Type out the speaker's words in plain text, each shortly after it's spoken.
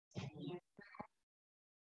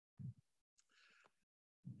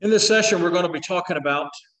In this session, we're going to be talking about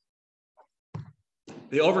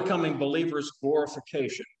the overcoming believer's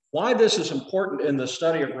glorification. Why this is important in the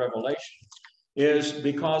study of Revelation is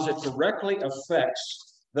because it directly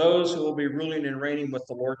affects those who will be ruling and reigning with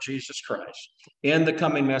the Lord Jesus Christ in the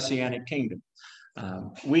coming Messianic kingdom.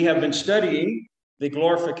 We have been studying the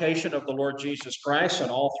glorification of the Lord Jesus Christ in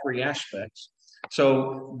all three aspects.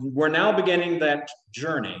 So we're now beginning that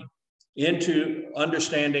journey into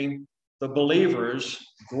understanding the believer's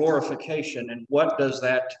glorification and what does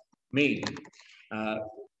that mean.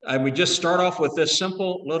 I would just start off with this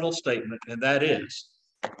simple little statement, and that is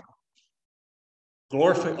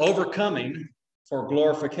overcoming for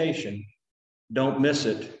glorification. Don't miss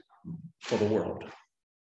it for the world.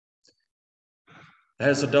 That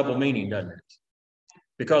has a double meaning, doesn't it?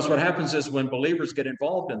 Because what happens is when believers get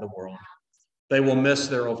involved in the world, they will miss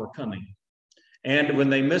their overcoming. And when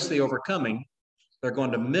they miss the overcoming, they're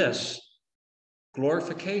going to miss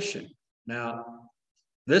glorification. Now,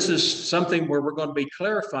 this is something where we're going to be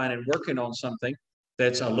clarifying and working on something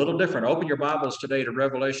that's a little different. Open your Bibles today to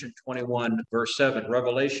Revelation 21, verse 7.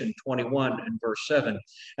 Revelation 21 and verse 7.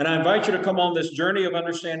 And I invite you to come on this journey of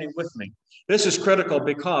understanding with me. This is critical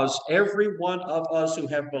because every one of us who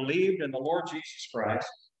have believed in the Lord Jesus Christ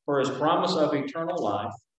for his promise of eternal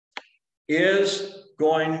life is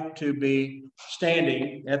going to be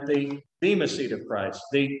standing at the bema seat of Christ,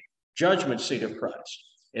 the judgment seat of Christ.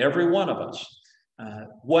 Every one of us.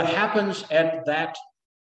 What happens at that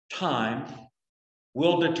time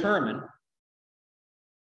will determine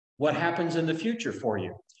what happens in the future for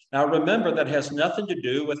you. Now, remember, that has nothing to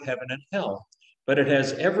do with heaven and hell, but it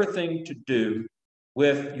has everything to do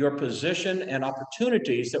with your position and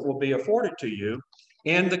opportunities that will be afforded to you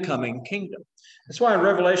in the coming kingdom. That's why in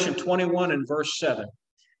Revelation 21 and verse 7,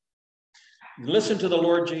 listen to the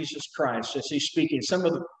Lord Jesus Christ as he's speaking. Some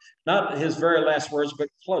of the, not his very last words, but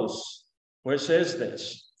close, where it says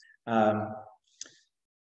this,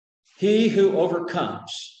 he who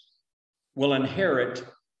overcomes will inherit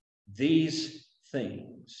these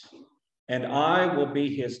things, and I will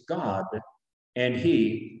be his God, and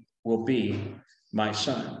he will be my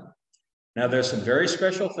son. Now, there's some very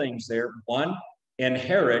special things there. One,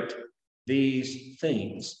 inherit these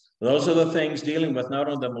things. Those are the things dealing with not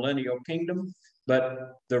only the millennial kingdom,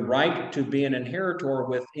 but the right to be an inheritor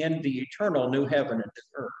within the eternal new heaven and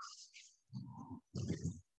new earth.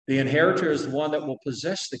 The inheritor is the one that will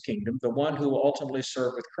possess the kingdom, the one who will ultimately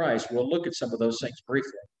serve with Christ. We'll look at some of those things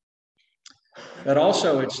briefly. But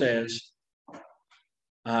also it says,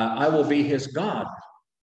 I will be his God,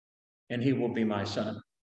 and he will be my son.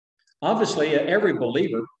 Obviously, every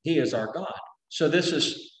believer, he is our God. So this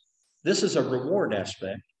is a reward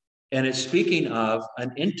aspect, and it's speaking of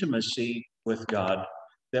an intimacy with God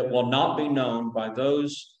that will not be known by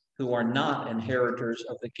those who are not inheritors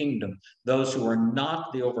of the kingdom, those who are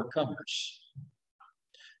not the overcomers.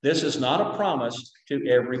 This is not a promise to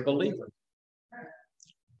every believer.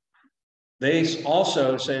 They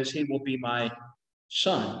also says he will be my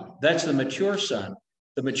son. That's the mature son.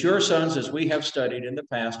 The mature sons, as we have studied in the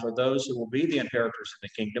past, are those who will be the inheritors of the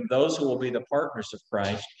kingdom, those who will be the partners of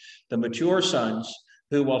Christ, the mature sons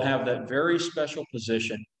who will have that very special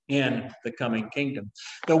position in the coming kingdom.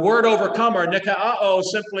 The word overcomer, nikao,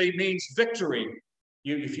 simply means victory.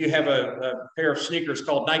 If you have a pair of sneakers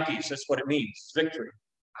called Nikes, that's what it means, victory.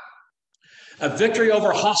 A victory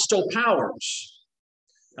over hostile powers.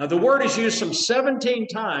 Now, the word is used some 17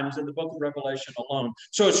 times in the book of Revelation alone.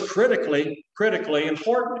 So it's critically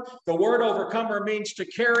important. The word overcomer means to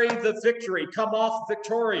carry the victory, come off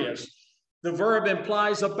victorious. The verb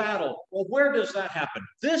implies a battle. Well, where does that happen?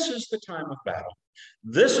 This is the time of battle.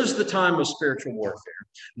 This is the time of spiritual warfare.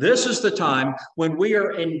 This is the time when we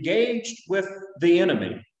are engaged with the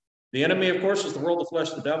enemy. The enemy, of course, is the world, the flesh,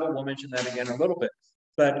 the devil. We'll mention that again in a little bit.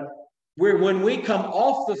 But when we come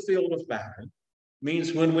off the field of battle,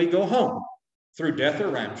 means when we go home through death or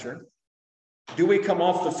rapture, do we come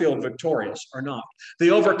off the field victorious or not?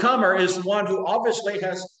 The overcomer is the one who obviously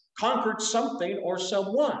has conquered something or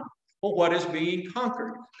someone. Well, what is being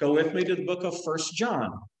conquered? Go with me to the book of 1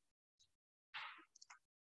 John.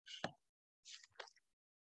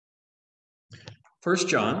 1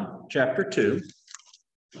 John chapter 2.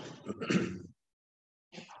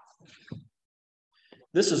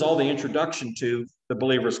 This is all the introduction to the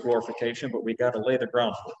believer's glorification, but we got to lay the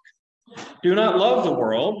groundwork. Do not love the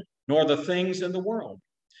world, nor the things in the world.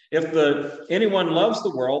 If anyone loves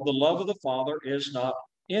the world, the love of the Father is not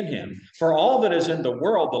in him. For all that is in the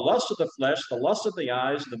world, the lust of the flesh, the lust of the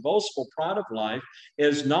eyes, the boastful pride of life,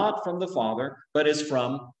 is not from the Father, but is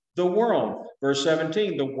from the world. Verse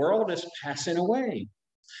 17, the world is passing away,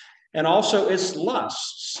 and also its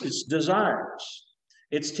lusts, its desires,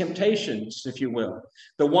 its temptations, if you will.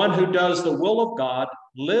 The one who does the will of God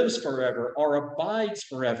lives forever or abides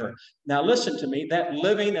forever. Now listen to me, that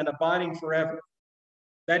living and abiding forever,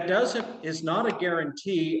 that is not a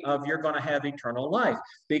guarantee of you're going to have eternal life,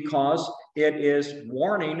 because it is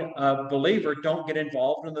warning a believer, don't get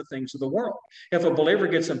involved in the things of the world. If a believer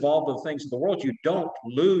gets involved in the things of the world, you don't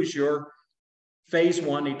lose your phase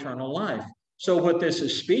 1 eternal life. So what this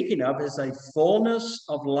is speaking of is a fullness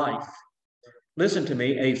of life. Listen to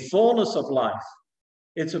me, a fullness of life.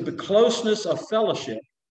 It's the closeness of fellowship,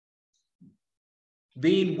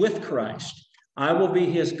 being with Christ. I will be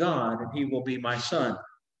his God and he will be my son.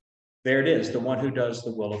 There it is, the one who does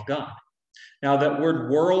the will of God. Now that word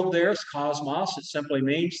world there is cosmos. It simply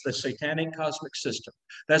means the satanic cosmic system.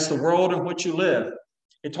 That's the world in which you live.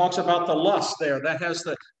 It talks about the lust there. That has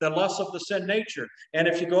the lust of the sin nature. And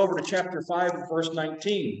if you go over to chapter 5 and verse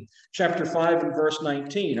 19, chapter 5 and verse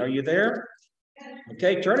 19, are you there?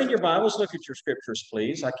 Okay, turn in your Bibles, look at your scriptures,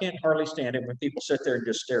 please. I can't hardly stand it when people sit there and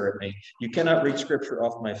just stare at me. You cannot read scripture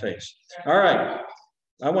off my face. All right,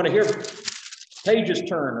 I want to hear pages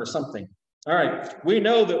turn or something. All right, we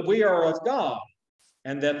know that we are of God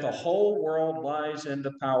and that the whole world lies in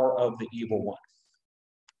the power of the evil one.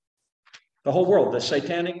 The whole world, the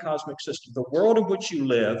satanic cosmic system, the world in which you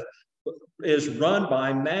live is run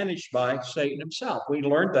by, managed by Satan himself. We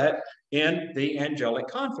learned that in the angelic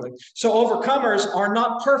conflict. So overcomers are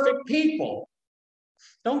not perfect people.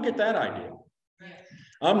 Don't get that idea.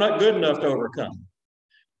 I'm not good enough to overcome.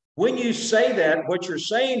 When you say that, what you're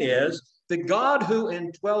saying is the God who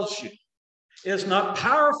indwells you is not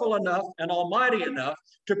powerful enough and almighty enough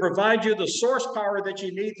to provide you the source power that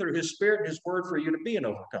you need through his spirit and his word for you to be an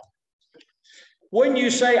overcomer. When you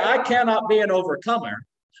say, I cannot be an overcomer,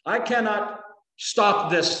 I cannot stop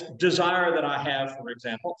this desire that I have, for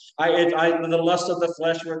example, the lust of the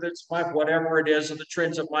flesh, whether it's my whatever it is, or the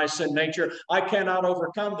trends of my sin nature, I cannot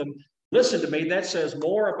overcome them. Listen to me, that says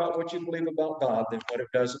more about what you believe about God than what it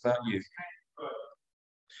does about you.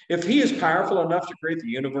 If he is powerful enough to create the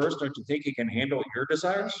universe, don't you think he can handle your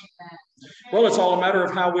desires? Well, it's all a matter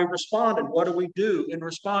of how we respond and what do we do in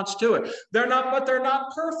response to it. They're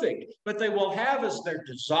not perfect, but they will have as their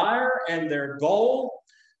desire and their goal,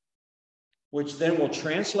 which then will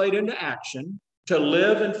translate into action, to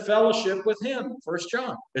live in fellowship with him. 1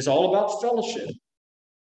 John is all about fellowship.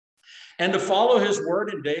 And to follow his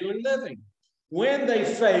word in daily living. When they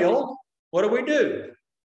fail, what do?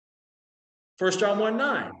 1 John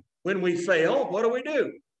 1:9. When we fail, what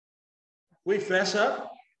do? We fess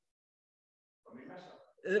up.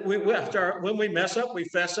 When we mess up, we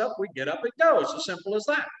fess up, we get up and go. It's as simple as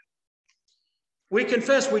that. We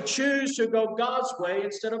confess, we choose to go God's way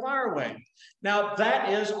instead of our way. Now, that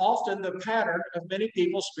is often the pattern of many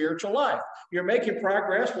people's spiritual life. You're making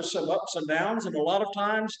progress with some ups and downs, and a lot of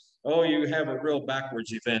times, you have a real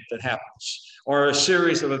backwards event that happens, or a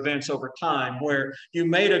series of events over time where you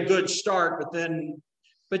made a good start,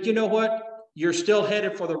 but you know what? You're still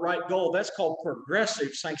headed for the right goal. That's called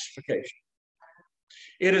progressive sanctification.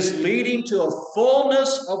 It is leading to a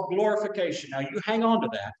fullness of glorification. Now, you hang on to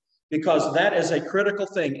that, because that is a critical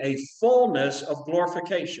thing, a fullness of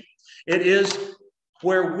glorification. It is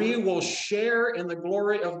where we will share in the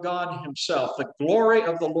glory of God himself, the glory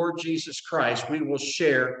of the Lord Jesus Christ. We will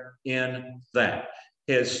share in that.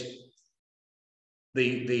 The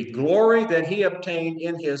glory that he obtained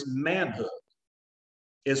in his manhood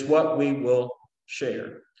is what we will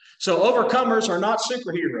share. So overcomers are not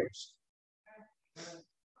superheroes.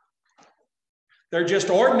 They're just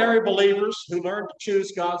ordinary believers who learn to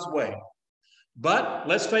choose God's way. But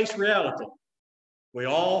let's face reality. We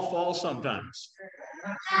all fall sometimes.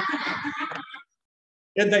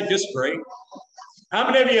 Isn't that just great? How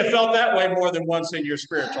many of you have felt that way more than once in your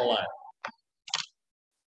spiritual life?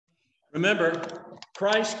 Remember,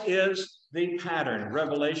 Christ is the pattern.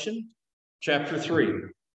 Revelation chapter 3.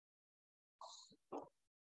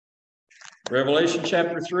 Revelation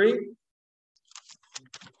chapter 3.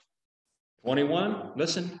 21,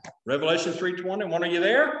 listen, Revelation 3:21, are you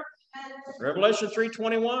there? Revelation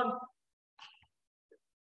 3:21.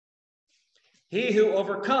 He who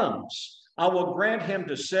overcomes, I will grant him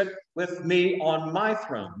to sit with me on my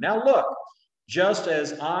throne. Now look, just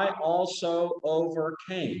as I also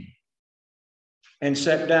overcame and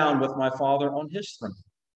sat down with my Father on his throne.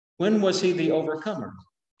 When was he the overcomer?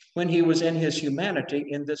 When he was in his humanity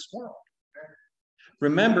in this world.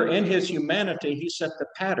 Remember, in his humanity, he set the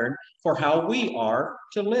pattern for how we are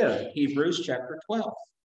to live. Hebrews chapter 12.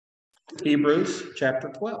 Hebrews chapter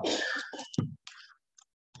 12.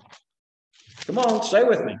 Come on, stay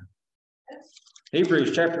with me.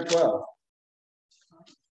 Hebrews chapter 12.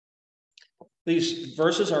 These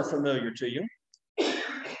verses are familiar to you.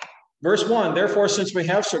 Verse 1, therefore, since we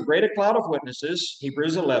have so great a cloud of witnesses,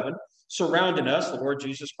 Hebrews 11, surrounding us, the Lord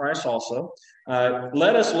Jesus Christ also,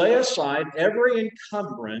 let us lay aside every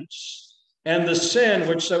encumbrance and the sin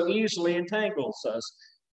which so easily entangles us.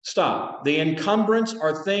 Stop. The encumbrance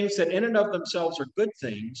are things that in and of themselves are good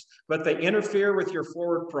things, but they interfere with your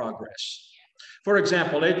forward progress. For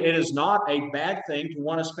example, it is not a bad thing to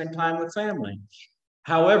want to spend time with family.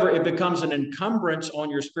 However, it becomes an encumbrance on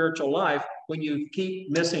your spiritual life when you keep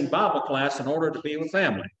missing Bible class in order to be with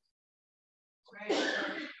family.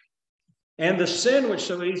 And the sin which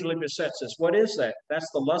so easily besets us, what is that? That's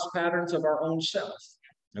the lust patterns of our own self,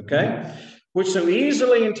 okay? Which so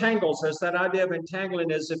easily entangles us. That idea of entangling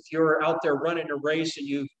is if you're out there running a race and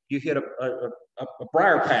you hit a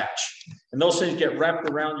briar patch, and those things get wrapped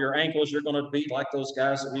around your ankles, you're going to be like those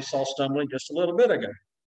guys that we saw stumbling just a little bit ago.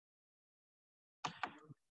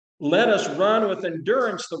 Let us run with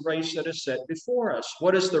endurance the race that is set before us.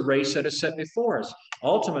 What is the race that is set before us?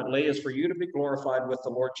 Ultimately, is for you to be glorified with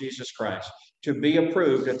the Lord Jesus Christ, to be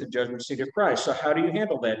approved at the judgment seat of Christ. So how do you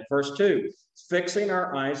handle that? Verse 2, fixing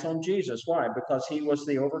our eyes on Jesus. Why? Because he was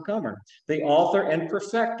the overcomer, the author and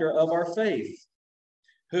perfecter of our faith,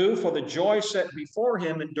 who for the joy set before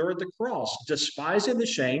him endured the cross, despising the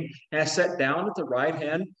shame, has sat down at the right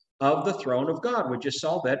hand of the throne of God. We just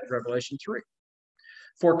saw that in Revelation 3.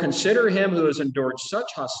 For consider him who has endured such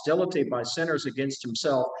hostility by sinners against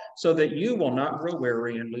himself, so that you will not grow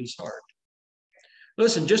weary and lose heart.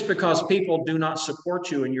 Listen, just because people do not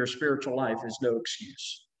support you in your spiritual life is no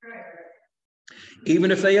excuse.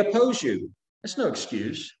 Even if they oppose you, it's no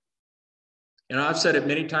excuse. And I've said it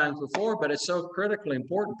many times before, but it's so critically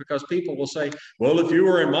important because people will say, well, if you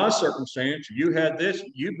were in my circumstance, you had this,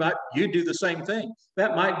 you do the same thing.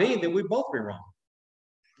 That might be that we both be wrong.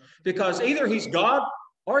 Because either he's God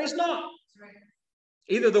or he's not.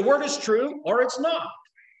 Either the word is true or it's not.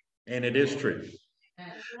 And it is true.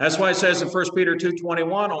 That's why it says in 1 Peter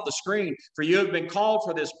 2:21 on the screen, for you have been called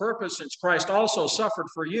for this purpose, since Christ also suffered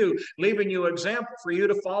for you, leaving you an example for you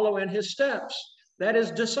to follow in his steps. That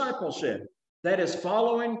is discipleship. That is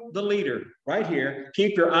following the leader right here.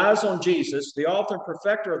 Keep your eyes on Jesus, the author and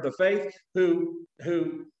perfecter of the faith, who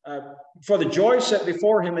for the joy set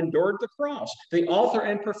before him endured the cross. The author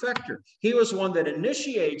and perfecter. He was one that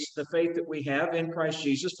initiates the faith that we have in Christ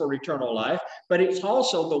Jesus for eternal life, but it's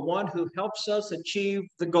also the one who helps us achieve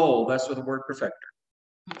the goal. That's what the word perfecter.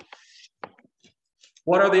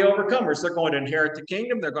 What are the overcomers? They're going to inherit the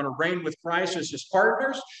kingdom. They're going to reign with Christ as his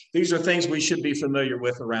partners. These are things we should be familiar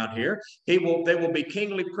with around here. They will be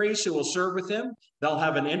kingly priests who will serve with him. They'll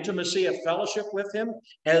have an intimacy of fellowship with him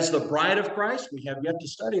as the bride of Christ. We have yet to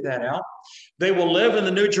study that out. They will live in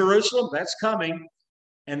the New Jerusalem. That's coming.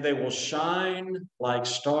 And they will shine like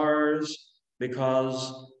stars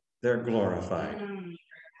because they're glorified.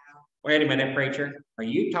 Wait a minute, preacher. Are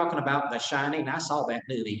you talking about The Shining? I saw that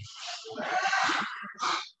movie.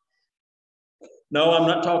 No, I'm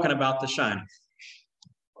not talking about The Shining.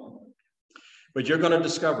 But you're going to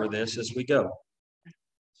discover this as we go.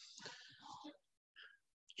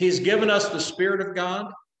 He's given us the Spirit of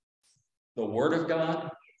God, the Word of God.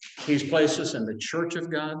 He's placed us in the church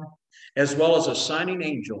of God, as well as assigning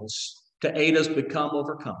angels to aid us become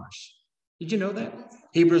overcomers. Did you know that?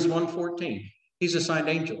 Hebrews 1:14. He's assigned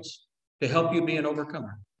angels to help you be an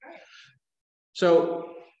overcomer.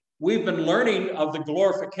 So we've been learning of the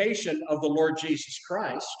glorification of the Lord Jesus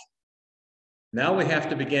Christ. Now we have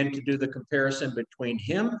to begin to do the comparison between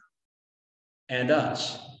him and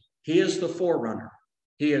us. He is the forerunner.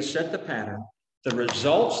 He has set the pattern. The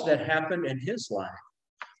results that happened in his life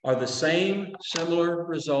are the same similar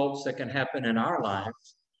results that can happen in our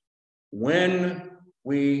lives when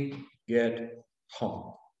we get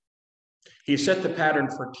home. He set the pattern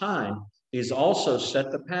for time. He's also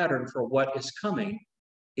set the pattern for what is coming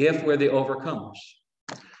if we're the overcomers.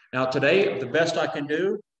 Now today, the best I can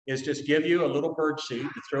do is just give you a little bird seed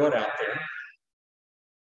to throw it out there.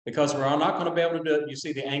 Because we're not going to be able to do it. You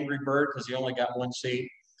see the angry bird because he only got one seed.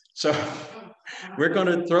 So we're going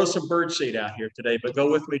to throw some bird seed out here today, but go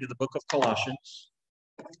with me to the book of Colossians.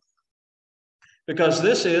 Because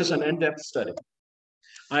this is an in-depth study.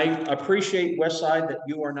 I appreciate, Westside, that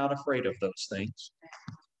you are not afraid of those things.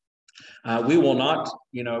 We will not,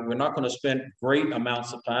 we're not going to spend great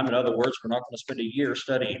amounts of time. In other words, we're not going to spend a year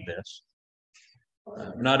studying this.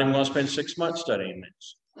 We're not even going to spend 6 months studying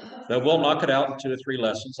this. But we'll knock it out in 2 or 3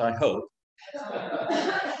 lessons, I hope.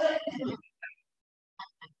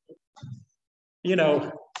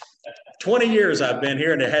 20 years I've been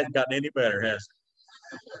here and it hasn't gotten any better, has it?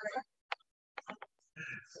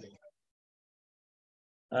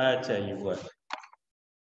 I tell you what,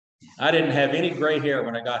 I didn't have any gray hair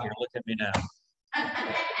when I got here. Look at me now.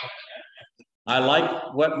 I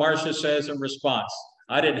like what Marcia says in response.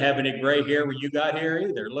 I didn't have any gray hair when you got here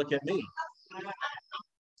either. Look at me.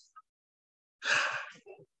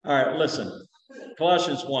 All right, listen.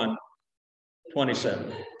 Colossians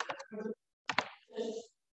 1:27.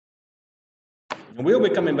 And we'll be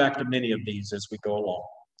coming back to many of these as we go along.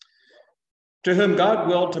 To whom God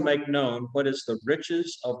willed to make known what is the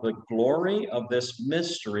riches of the glory of this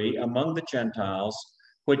mystery among the Gentiles,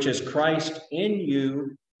 which is Christ in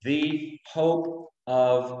you, the hope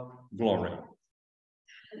of glory.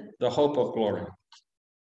 The hope of glory.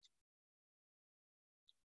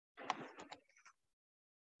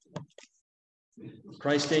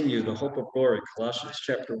 Christ in you, the hope of glory. Colossians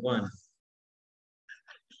chapter 1.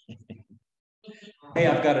 Hey,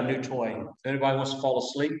 I've got a new toy. Anybody wants to fall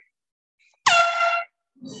asleep?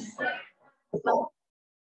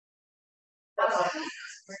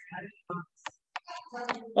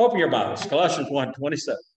 Open your Bibles. Colossians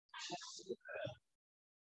 1:27.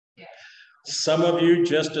 Some of you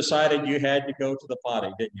just decided you had to go to the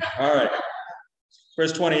potty, didn't you? All right.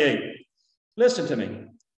 Verse 28. Listen to me.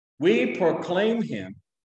 We proclaim him,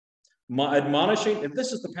 admonishing, and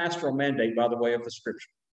this is the pastoral mandate, by the way, of the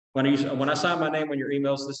scripture. When I sign my name on your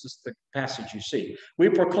emails, this is the passage you see. We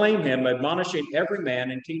proclaim him, admonishing every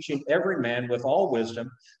man and teaching every man with all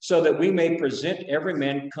wisdom, so that we may present every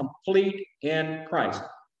man complete in Christ.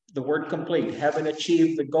 The word complete, having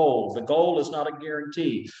achieved the goal. The goal is not a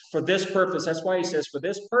guarantee. For this purpose, that's why he says, for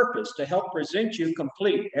this purpose, to help present you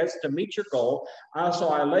complete, as to meet your goal, also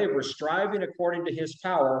I labor, striving according to his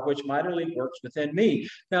power, which mightily works within me.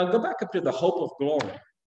 Now go back up to the hope of glory.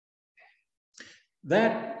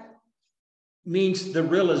 That means the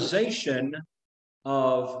realization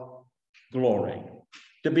of glory.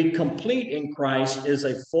 To be complete in Christ is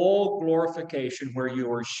a full glorification where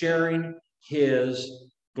you are sharing his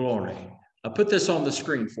glory. I'll put this on the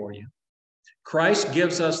screen for you. Christ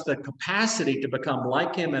gives us the capacity to become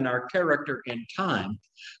like him in our character in time,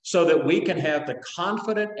 so that we can have the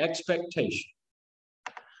confident expectation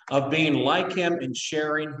of being like him and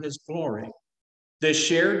sharing his glory. The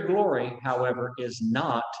shared glory, however, is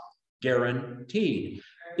not guaranteed.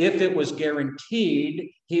 If it was guaranteed,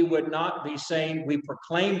 he would not be saying, we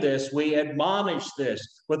proclaim this, we admonish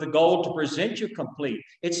this, with the goal to present you complete.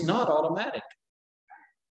 It's not automatic.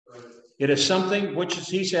 It is something which is,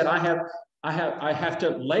 he said, I have to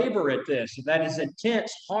labor at this. And that is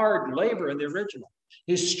intense, hard labor in the original.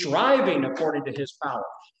 He's striving according to his power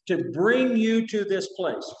to bring you to this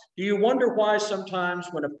place. Do you wonder why sometimes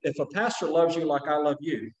if a pastor loves you like I love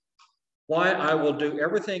you, why I will do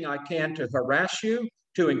everything I can to harass you,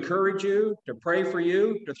 to encourage you, to pray for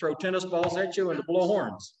you, to throw tennis balls at you, and to blow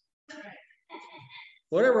horns?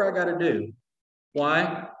 Whatever I got to do.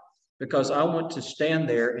 Why? Because I want to stand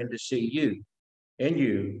there and to see you and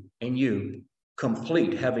you and you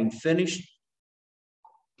complete, having finished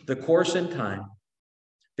the course in time,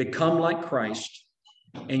 become like Christ,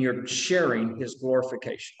 and you're sharing his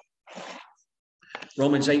glorification.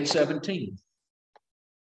 Romans 8:17.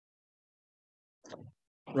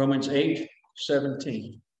 Romans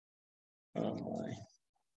 8:17. Oh my.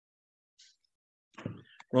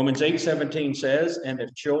 Romans 8:17 says, and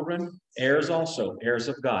if children, heirs also, heirs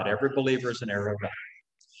of God. Every believer is an heir of God.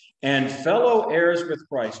 And fellow heirs with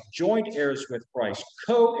Christ, joint heirs with Christ,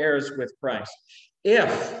 co-heirs with Christ.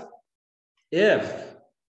 If,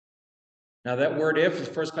 now that word if is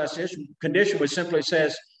first class condition, which simply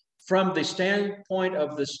says, from the standpoint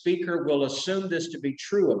of the speaker, will assume this to be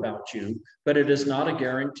true about you, but it is not a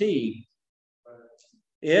guarantee.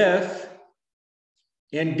 If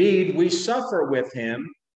indeed we suffer with him,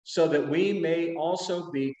 so that we may also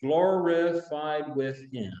be glorified with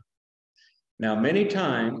him. Now, many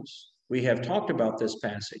times we have talked about this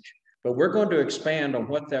passage, but we're going to expand on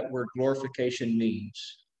what that word glorification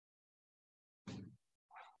means.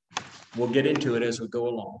 We'll get into it as we go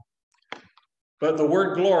along. But the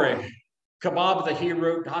word glory, kabab, the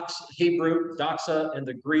Hebrew, doxa, and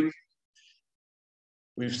the Greek.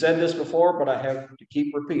 We've said this before, but I have to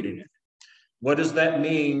keep repeating it. What does that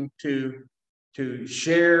mean to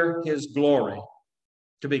share his glory,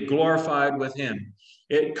 to be glorified with him?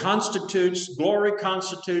 Glory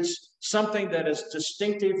constitutes something that is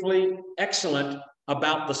distinctively excellent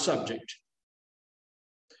about the subject.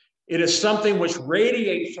 It is something which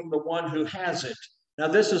radiates from the one who has it. Now,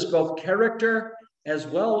 this is both character as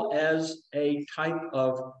well as a type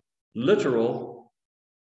of literal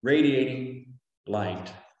radiating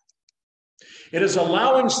light. It is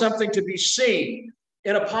allowing something to be seen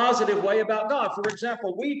in a positive way about God. For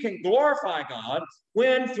example, we can glorify God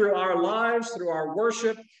when through our lives, through our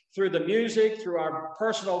worship, through the music, through our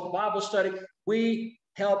personal Bible study, we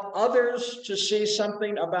help others to see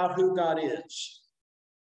something about who God is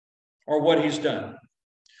or what he's done.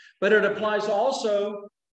 But it applies also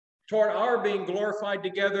toward our being glorified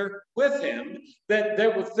together with him, that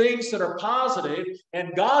there were things that are positive,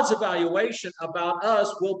 and God's evaluation about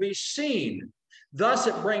us will be seen. Thus,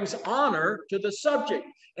 it brings honor to the subject.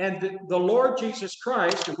 And the Lord Jesus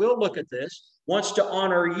Christ, and we'll look at this, wants to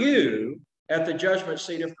honor you at the judgment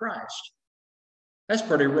seat of Christ. That's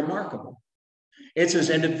pretty remarkable. It's as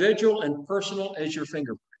individual and personal as your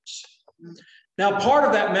fingerprints. Now, part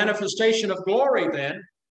of that manifestation of glory, then,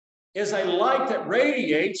 is a light that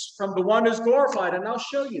radiates from the one who's glorified, and I'll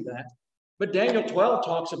show you that. But Daniel 12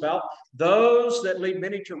 talks about those that lead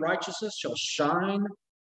many to righteousness shall shine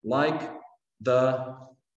like the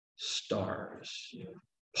stars.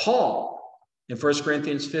 Paul, in 1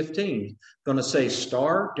 Corinthians 15, going to say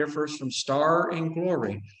star differs from star in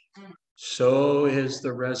glory. So is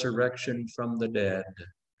the resurrection from the dead.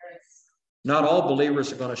 Not all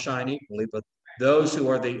believers are going to shine equally, but those who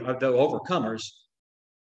are the overcomers,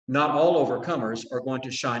 not all overcomers are going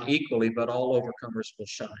to shine equally, but all overcomers will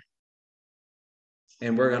shine.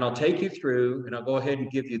 And I'll take you through, and I'll go ahead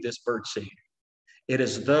and give you this birdseed. It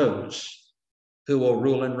is those who will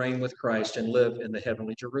rule and reign with Christ and live in the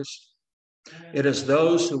heavenly Jerusalem. It is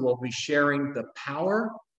those who will be sharing the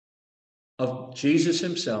power of Jesus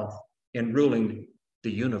himself in ruling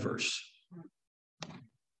the universe.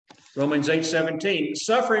 Romans 8:17,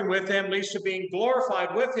 suffering with him leads to being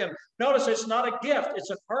glorified with him. Notice it's not a gift, it's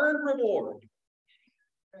an earned reward.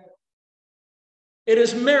 It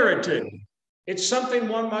is merited. It's something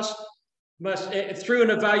one must through an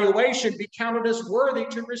evaluation be counted as worthy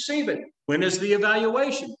to receive it. When is the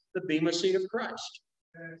evaluation? The bema seat of Christ.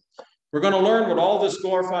 We're going to learn what all this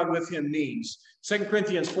glorified with him means. 2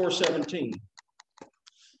 Corinthians 4:17.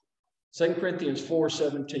 2 Corinthians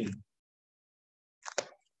 4:17.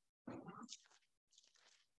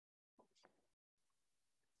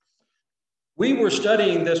 We were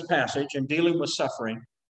studying this passage and dealing with suffering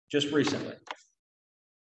just recently.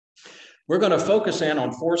 We're going to focus in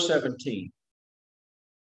on 4:17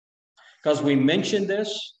 because we mentioned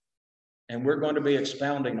this and we're going to be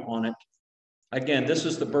expounding on it. Again, this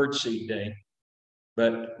is the birdseed day,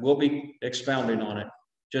 but we'll be expounding on it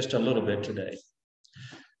just a little bit today.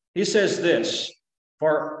 He says this,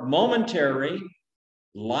 for momentary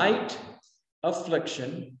light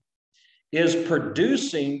affliction is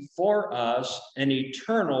producing for us an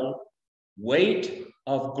eternal weight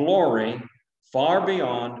of glory far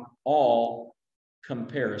beyond all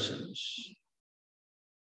comparisons.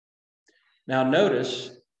 Now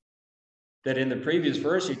notice that in the previous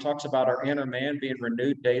verse, he talks about our inner man being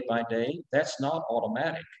renewed day by day. That's not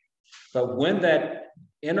automatic. But when that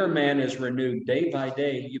inner man is renewed day by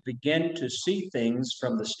day, you begin to see things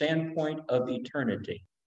from the standpoint of eternity.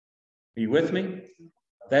 Are you with me?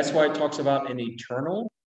 That's why it talks about an eternal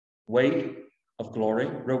weight of glory.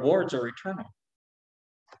 Rewards are eternal.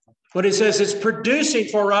 But it says it's producing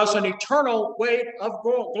for us an eternal weight of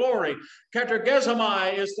glory.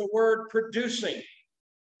 Katergezomai is the word producing.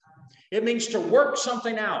 It means to work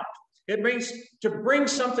something out. It means to bring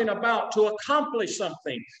something about, to accomplish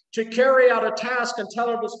something, to carry out a task until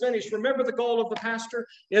it is finished. Remember, the goal of the pastor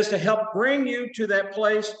is to help bring you to that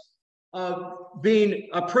place of being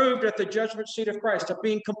approved at the judgment seat of Christ, of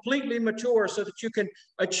being completely mature so that you can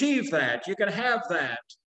achieve that, you can have that.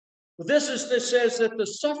 This says that the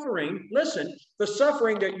suffering, listen, the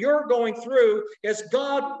suffering that you're going through is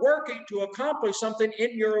God working to accomplish something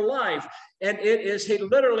in your life. And he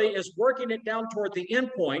literally is working it down toward the end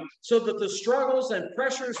point so that the struggles and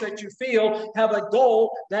pressures that you feel have a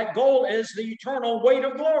goal. That goal is the eternal weight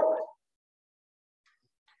of glory.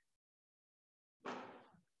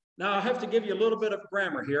 Now, I have to give you a little bit of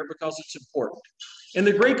grammar here because it's important. In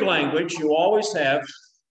the Greek language, you always have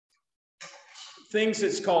things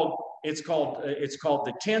it's called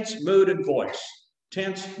the tense, mood, and voice.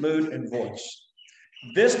 Tense, mood, and voice.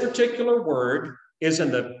 This particular word is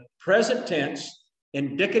in the present tense,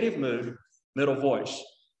 indicative mood, middle voice.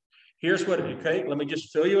 Here's what, okay, let me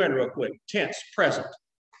just fill you in real quick. Tense, present.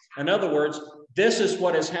 In other words, this is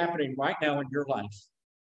what is happening right now in your life.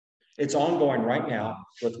 It's ongoing right now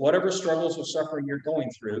with whatever struggles or suffering you're going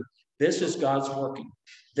through. This is God's working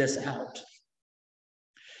this out.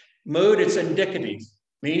 Mood, it's indicative,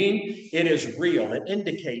 meaning it is real. It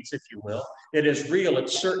indicates, if you will, it is real.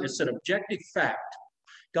 It's certain. It's an objective fact.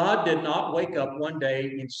 God did not wake up one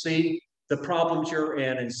day and see the problems you're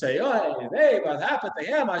in and say, oh, hey, what happened to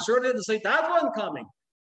him? I sure didn't see that one coming.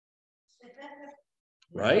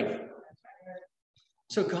 Right?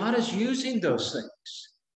 So God is using those things.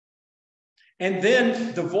 And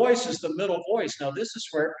then the voice is the middle voice. Now, this is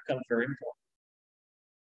where it becomes very important.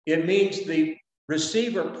 It means the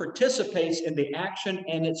receiver participates in the action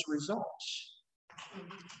and its results.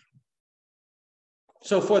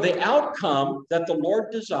 So for the outcome that the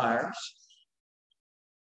Lord desires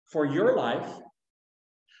for your life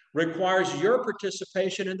requires your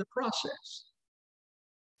participation in the process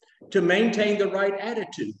to maintain the right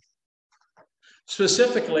attitude.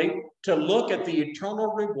 Specifically, to look at the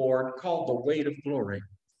eternal reward called the weight of glory.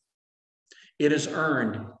 It is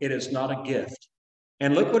earned. It is not a gift.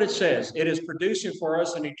 And look what it says. It is producing for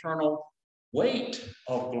us an eternal weight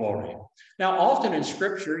of glory. Now, often in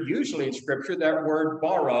Scripture, usually in Scripture, that word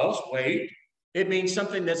baros, weight, it means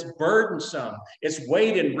something that's burdensome. It's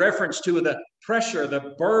weight in reference to the pressure,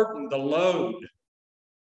 the burden, the load.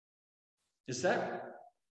 Is that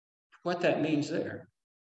what that means there?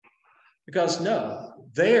 Because no,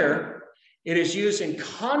 there it is used in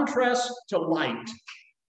contrast to light.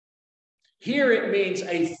 Here it means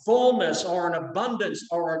a fullness or an abundance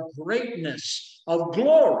or a greatness of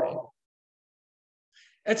glory.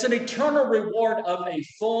 It's an eternal reward of a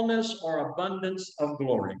fullness or abundance of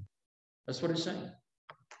glory. That's what it's saying.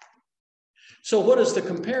 So what is the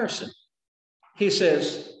comparison? He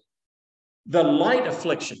says, the light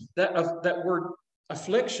affliction, that word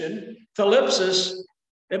affliction, thalipsis,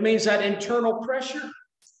 it means that internal pressure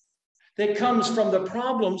that comes from the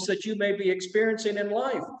problems that you may be experiencing in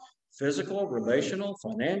life. Physical, relational,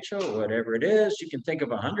 financial, whatever it is. You can think of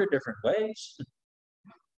 100 different ways.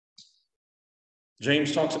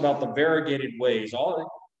 James talks about the variegated ways, all the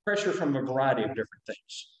pressure from a variety of different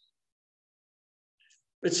things.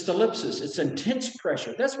 It's thalipsis, it's intense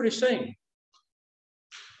pressure. That's what he's saying.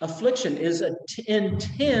 Affliction is an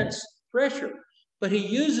intense pressure, but he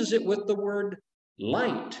uses it with the word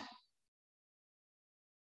light.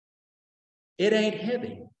 It ain't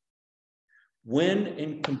heavy when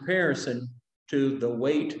in comparison to the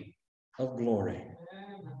weight of glory.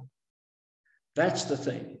 That's the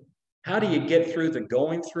thing. How do you get through the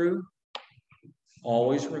going through?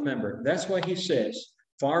 Always remember. That's why he says,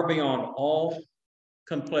 far beyond all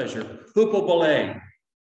pleasure. Hupobole,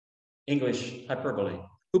 English hyperbole.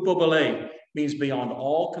 Hupobole means beyond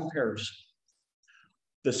all comparison.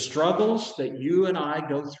 The struggles that you and I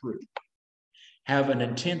go through have an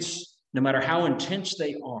intense, no matter how intense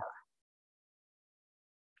they are.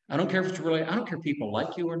 I don't care if it's really, I don't care if people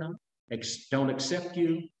like you or not, don't accept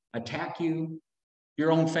you, attack you.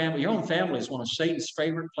 Your own family is one of Satan's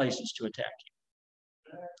favorite places to attack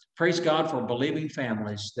you. Praise God for believing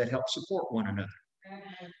families that help support one another.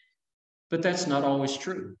 But that's not always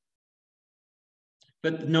true.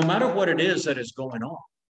 But no matter what it is that is going on,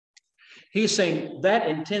 he's saying that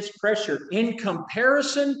intense pressure in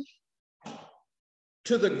comparison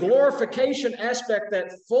to the glorification aspect,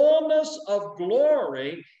 that fullness of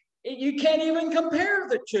glory, you can't even compare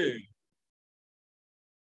the two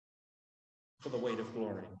for the weight of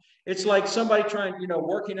glory. It's like somebody trying,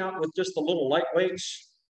 working out with just the little light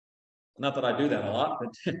weights. Not that I do that a lot,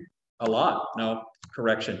 but a lot. No,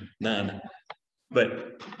 correction, none.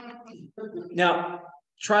 But now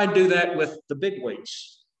try and do that with the big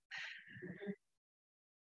weights.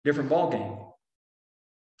 Different ball game.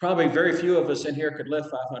 Probably very few of us in here could lift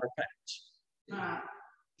 500 pounds.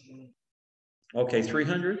 Okay,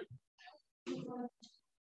 300?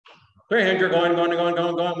 300, going.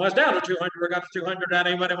 Well, it's down to 200. We got to 200.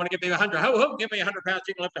 Anybody want to give me 100? Oh, give me 100 pounds.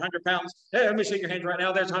 You can lift 100 pounds. Hey, let me see your hands right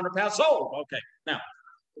now. There's 100 pounds. Sold. Okay, now.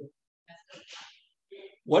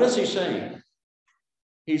 What is he saying?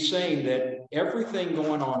 He's saying that everything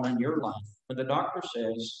going on in your life, when the doctor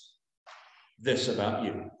says this about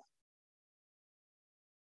you,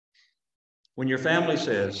 when your family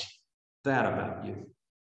says that about you,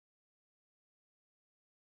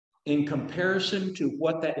 in comparison to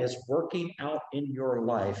what that is working out in your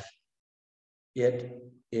life, it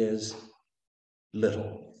is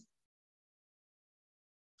little.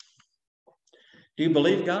 Do you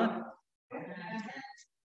believe God?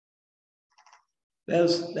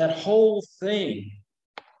 That whole thing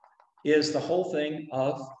is the whole thing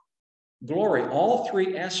of glory. All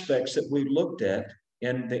three aspects that we looked at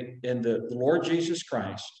in the Lord Jesus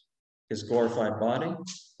Christ, his glorified body,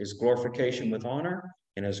 his glorification with honor,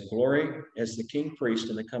 and his glory as the king priest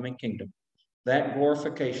in the coming kingdom. That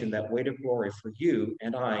glorification, that weight of glory for you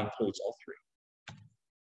and I includes all three.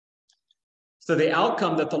 So the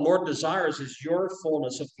outcome that the Lord desires is your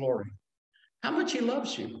fullness of glory. How much he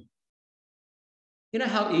loves you. You know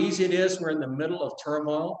how easy it is? We're in the middle of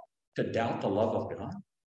turmoil to doubt the love of God.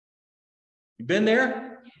 You been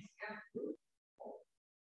there?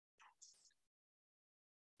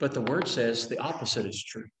 But the word says the opposite is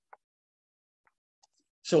true.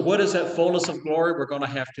 So what is that fullness of glory? We're going to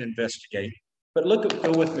have to investigate. But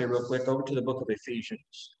go with me real quick over to the book of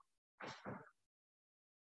Ephesians.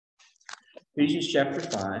 Ephesians chapter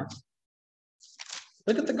 5.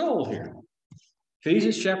 Look at the goal here.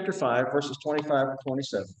 Ephesians chapter 5, verses 25 and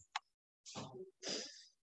 27.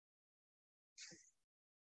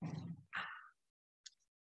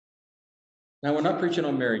 Now, we're not preaching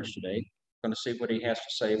on marriage today. We're going to see what he has to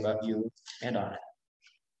say about you and I.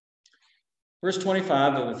 Verse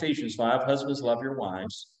 25 of Ephesians 5, husbands, love your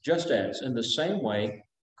wives, just as in the same way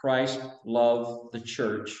Christ loved the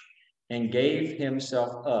church and gave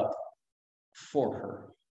himself up for her.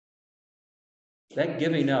 That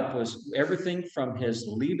giving up was everything from his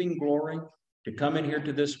leaving glory to come in here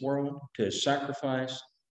to this world, to his sacrifice,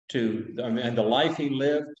 and the life he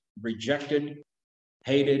lived, rejected,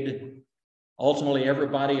 hated, ultimately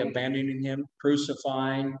everybody abandoning him,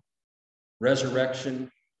 crucifying,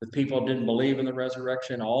 resurrection. The people didn't believe in the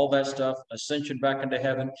resurrection, all that stuff, ascension back into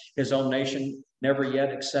heaven, his own nation never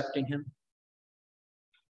yet accepting him.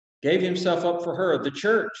 Gave himself up for her, the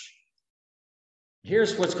church.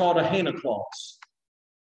 Here's what's called a hina clause.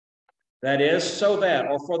 That is, so that,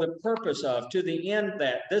 or for the purpose of, to the end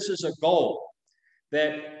that, this is a goal,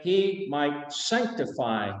 that he might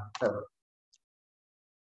sanctify her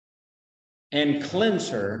and cleanse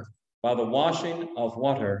her by the washing of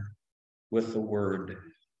water with the word.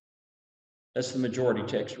 That's the majority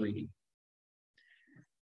text reading.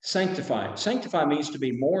 Sanctify. Sanctify means to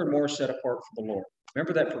be more and more set apart for the Lord.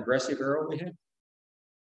 Remember that progressive arrow we had?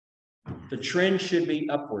 The trend should be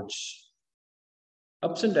upwards.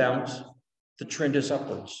 Ups and downs, the trend is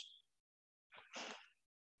upwards.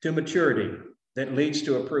 To maturity that leads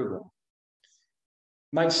to approval.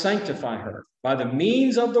 Might sanctify her by the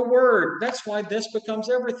means of the word. That's why this becomes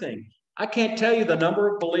everything. I can't tell you the number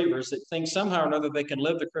of believers that think somehow or another they can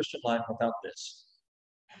live the Christian life without this.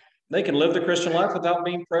 They can live the Christian life without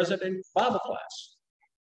being present in Bible class.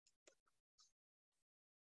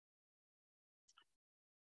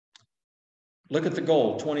 Look at the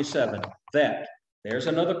goal, 27. That, there's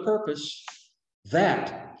another purpose,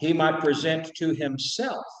 that he might present to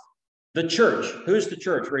himself the church. Who's the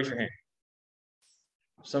church? Raise your hand.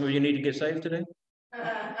 Some of you need to get saved today?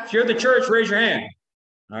 If you're the church, raise your hand.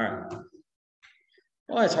 All right.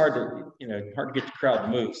 Well, it's hard to get the crowd to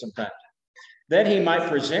move sometimes. That he might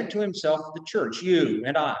present to himself the church, you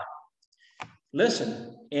and I.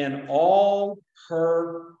 Listen, in all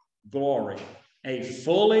her glory, a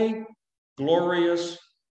fully glorious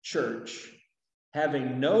church,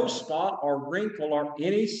 having no spot or wrinkle or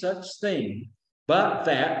any such thing, but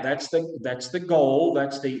that's the goal,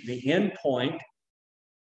 that's the end point.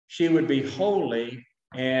 She would be holy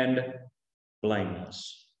and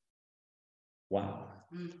blameless. Wow.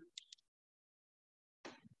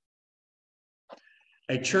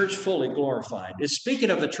 A church fully glorified. It's speaking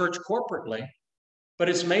of the church corporately, but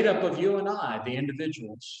it's made up of you and I, the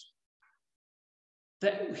individuals.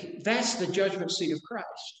 That's the judgment seat of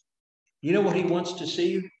Christ. You know what he wants to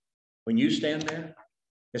see when you stand there?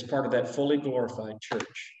 As part of that fully glorified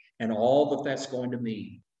church and all that that's going to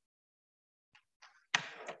mean.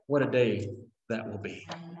 What a day that will be.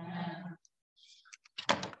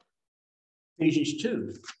 Ephesians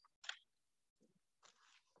 2,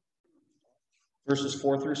 verses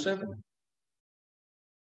 4 through 7.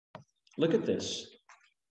 Look at this.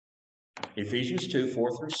 Ephesians 2,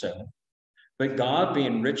 4 through 7. But God,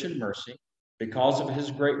 being rich in mercy, because of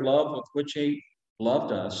his great love with which he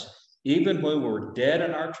loved us, even when we were dead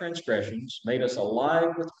in our transgressions, made us alive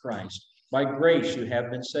with Christ. By grace you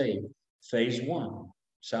have been saved. Phase 1,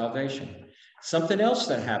 salvation. Something else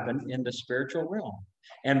that happened in the spiritual realm.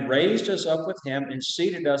 And raised us up with him and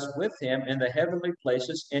seated us with him in the heavenly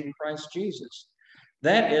places in Christ Jesus.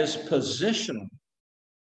 That is positional.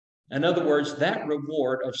 In other words, that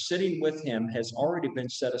reward of sitting with him has already been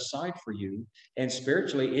set aside for you. And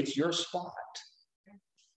spiritually, it's your spot.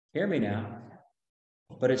 Hear me now.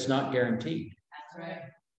 But it's not guaranteed. That's right.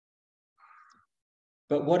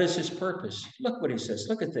 But what is his purpose? Look what he says.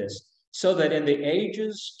 Look at this. So that in the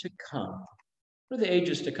ages to come, what are the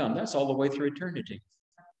ages to come? That's all the way through eternity.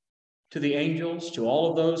 To the angels, to all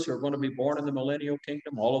of those who are going to be born in the millennial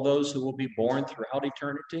kingdom, all of those who will be born throughout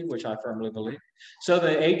eternity, which I firmly believe. So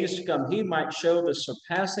the ages to come, he might show the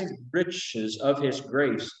surpassing riches of his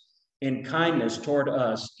grace in kindness toward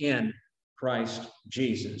us in Christ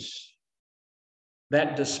Jesus.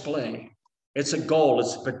 That display, it's a goal,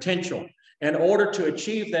 it's a potential. In order to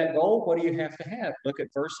achieve that goal, what do you have to have? Look at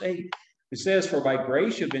verse 8. It says, for by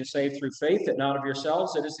grace you've been saved through faith, that not of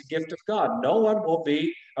yourselves, it is the gift of God. No one will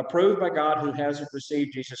be approved by God who hasn't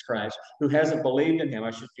received Jesus Christ, who hasn't believed in him.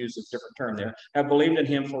 I should use a different term there. Have believed in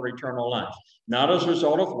him for eternal life. Not as a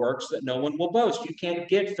result of works, that no one will boast. You can't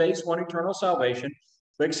get faith's one eternal salvation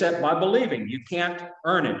except by believing. You can't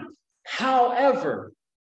earn it. However,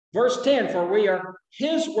 verse 10, for we are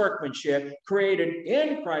his workmanship, created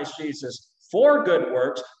in Christ Jesus for good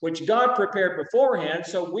works, which God prepared beforehand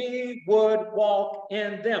so we would walk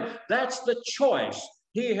in them. That's the choice.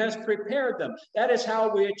 He has prepared them. That is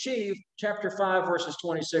how we achieve chapter 5, verses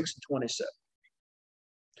 26 and 27.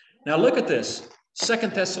 Now look at this. 2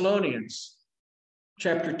 Thessalonians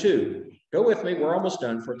chapter 2. Go with me. We're almost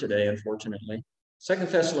done for today, unfortunately. 2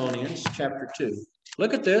 Thessalonians chapter 2.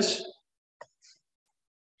 Look at this.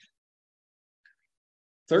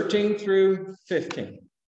 13 through 15.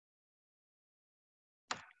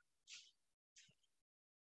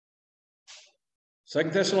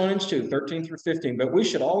 Second Thessalonians 2, 13 through 15. But we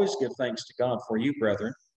should always give thanks to God for you,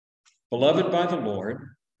 brethren, beloved by the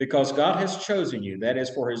Lord, because God has chosen you, that is,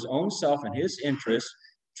 for his own self and his interest,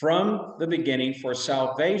 from the beginning for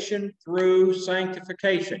salvation through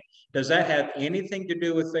sanctification. Does that have anything to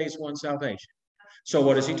do with phase 1 salvation? So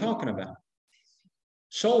what is he talking about?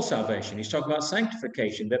 Soul salvation. He's talking about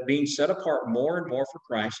sanctification, that being set apart more and more for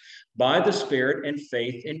Christ by the Spirit and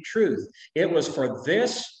faith in truth. It was for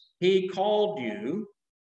this he called you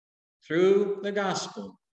through the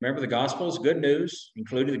gospel. Remember, the gospel is good news,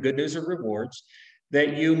 including the good news of rewards,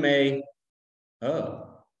 that you may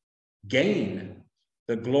gain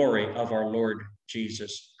the glory of our Lord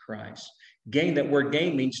Jesus Christ. Gain, that word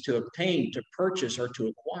gain means to obtain, to purchase, or to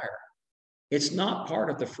acquire. It's not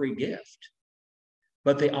part of the free gift,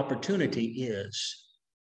 but the opportunity is.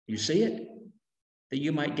 You see it? That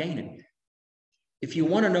you might gain it. If you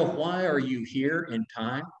want to know why are you here in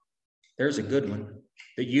time, there's a good one.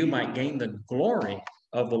 That you might gain the glory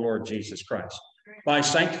of the Lord Jesus Christ. By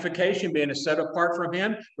sanctification, being set apart from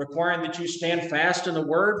him, requiring that you stand fast in the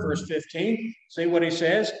word, verse 15. See what he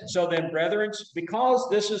says? So then, brethren, because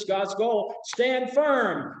this is God's goal, stand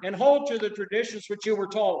firm and hold to the traditions which you were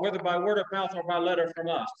taught, whether by word of mouth or by letter from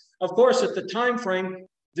us. Of course, at the time frame,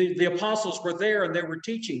 the apostles were there and they were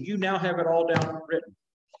teaching. You now have it all down written.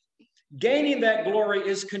 Gaining that glory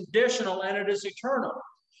is conditional and it is eternal.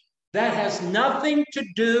 That has nothing to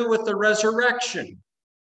do with the resurrection.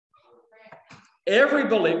 Every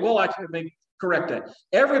believer, well, I can correct that.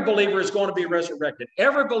 Every believer is going to be resurrected.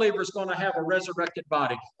 Every believer is going to have a resurrected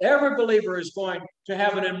body. Every believer is going to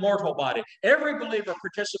have an immortal body. Every believer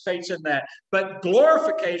participates in that. But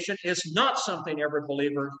glorification is not something every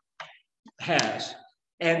believer has.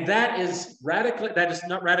 And that is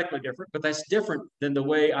not radically different, but that's different than the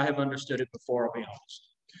way I have understood it before, I'll be honest.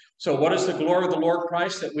 So what is the glory of the Lord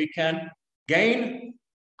Christ that we can gain?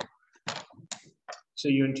 See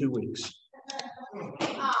you in 2 weeks.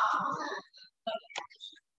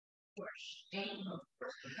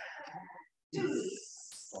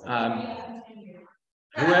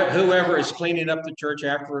 Whoever is cleaning up the church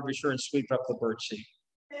afterward, be sure and sweep up the bird seed.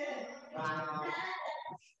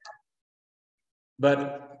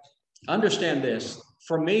 But understand this.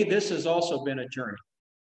 For me, this has also been a journey.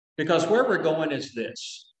 Because where we're going is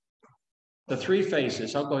this. The 3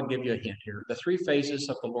 phases, I'll go and give you a hint here. The 3 phases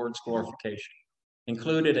of the Lord's glorification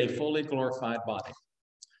included a fully glorified body.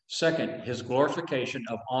 Second, his glorification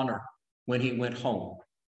of honor when he went home.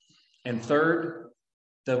 And third,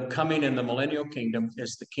 the coming in the millennial kingdom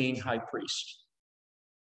as the king high priest.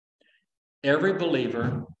 Every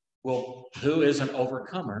believer who is an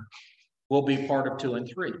overcomer will be part of 2 and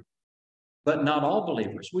 3. But not all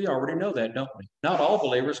believers. We already know that, don't we? Not all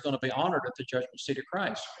believers are going to be honored at the judgment seat of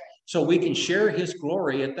Christ. So we can share his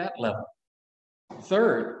glory at that level.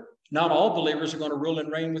 Third, not all believers are going to rule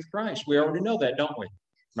and reign with Christ. We already know that, don't we?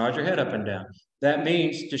 Nod your head up and down. That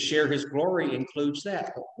means to share his glory includes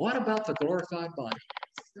that. But what about the glorified body?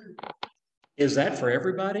 Is that for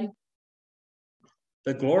everybody?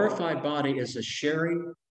 The glorified body is a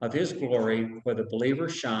sharing of his glory where the believer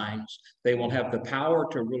shines. They will have the power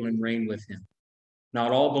to rule and reign with him.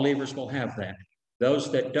 Not all believers will have that. Those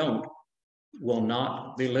that don't will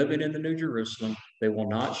not be living in the New Jerusalem. They will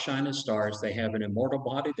not shine as stars. They have an immortal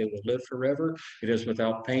body. They will live forever. It is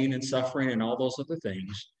without pain and suffering and all those other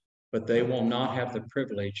things. But they will not have the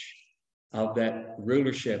privilege of that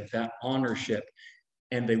rulership, that honorship,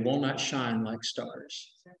 and they will not shine like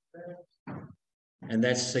stars. And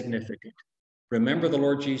that's significant. Remember the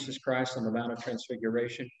Lord Jesus Christ on the Mount of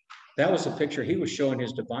Transfiguration? That was a picture. He was showing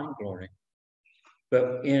his divine glory.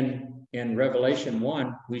 But in Revelation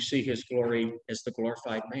 1, we see his glory as the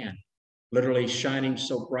glorified man, literally shining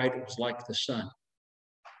so bright it was like the sun.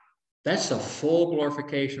 That's the full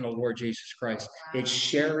glorification of the Lord Jesus Christ. It's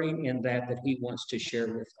sharing in that he wants to share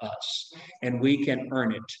with us, and we can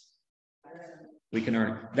earn it. We can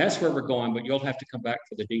earn it. That's where we're going, but you'll have to come back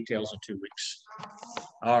for the details in 2 weeks.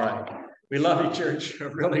 All right. We love you, church. I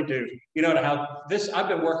really do. You know how this, I've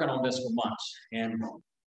been working on this for months, and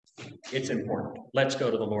it's important. Let's go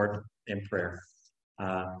to the Lord in prayer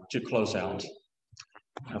to close out.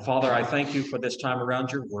 Father, I thank you for this time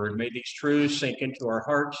around your word. May these truths sink into our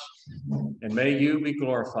hearts, and may you be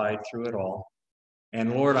glorified through it all.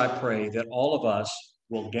 And Lord, I pray that all of us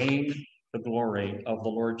will gain the glory of the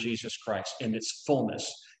Lord Jesus Christ in its fullness,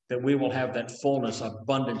 that we will have that fullness,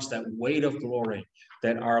 abundance, that weight of glory,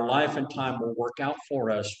 that our life and time will work out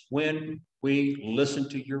for us when we listen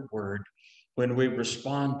to your word, when we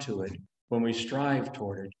respond to it, when we strive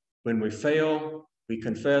toward it. When we fail, we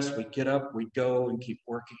confess, we get up, we go and keep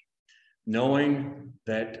working, knowing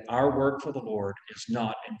that our work for the Lord is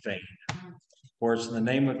not in vain. For it's in the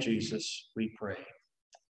name of Jesus we pray.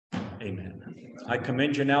 Amen. I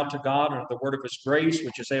commend you now to God and the word of his grace,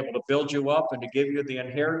 which is able to build you up and to give you the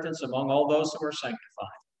inheritance among all those who are sanctified.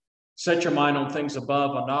 Set your mind on things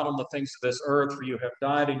above and not on the things of this earth, for you have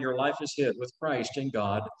died and your life is hid with Christ in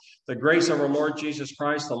God. The grace of our Lord Jesus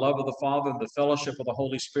Christ, the love of the Father, and the fellowship of the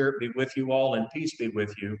Holy Spirit be with you all, and peace be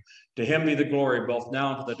with you. To him be the glory both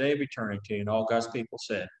now and to the day of eternity. And all God's people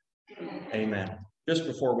said, amen. Just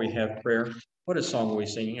before we have prayer, what is song are we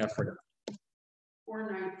singing? I forgot.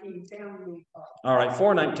 419, Family of God. All right,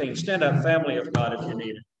 419. Stand up, Family of God, if you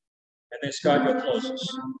need it. And then Scott, go close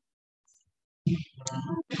us.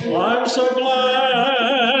 I'm so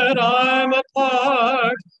glad I'm a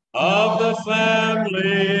part of the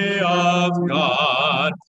family of God.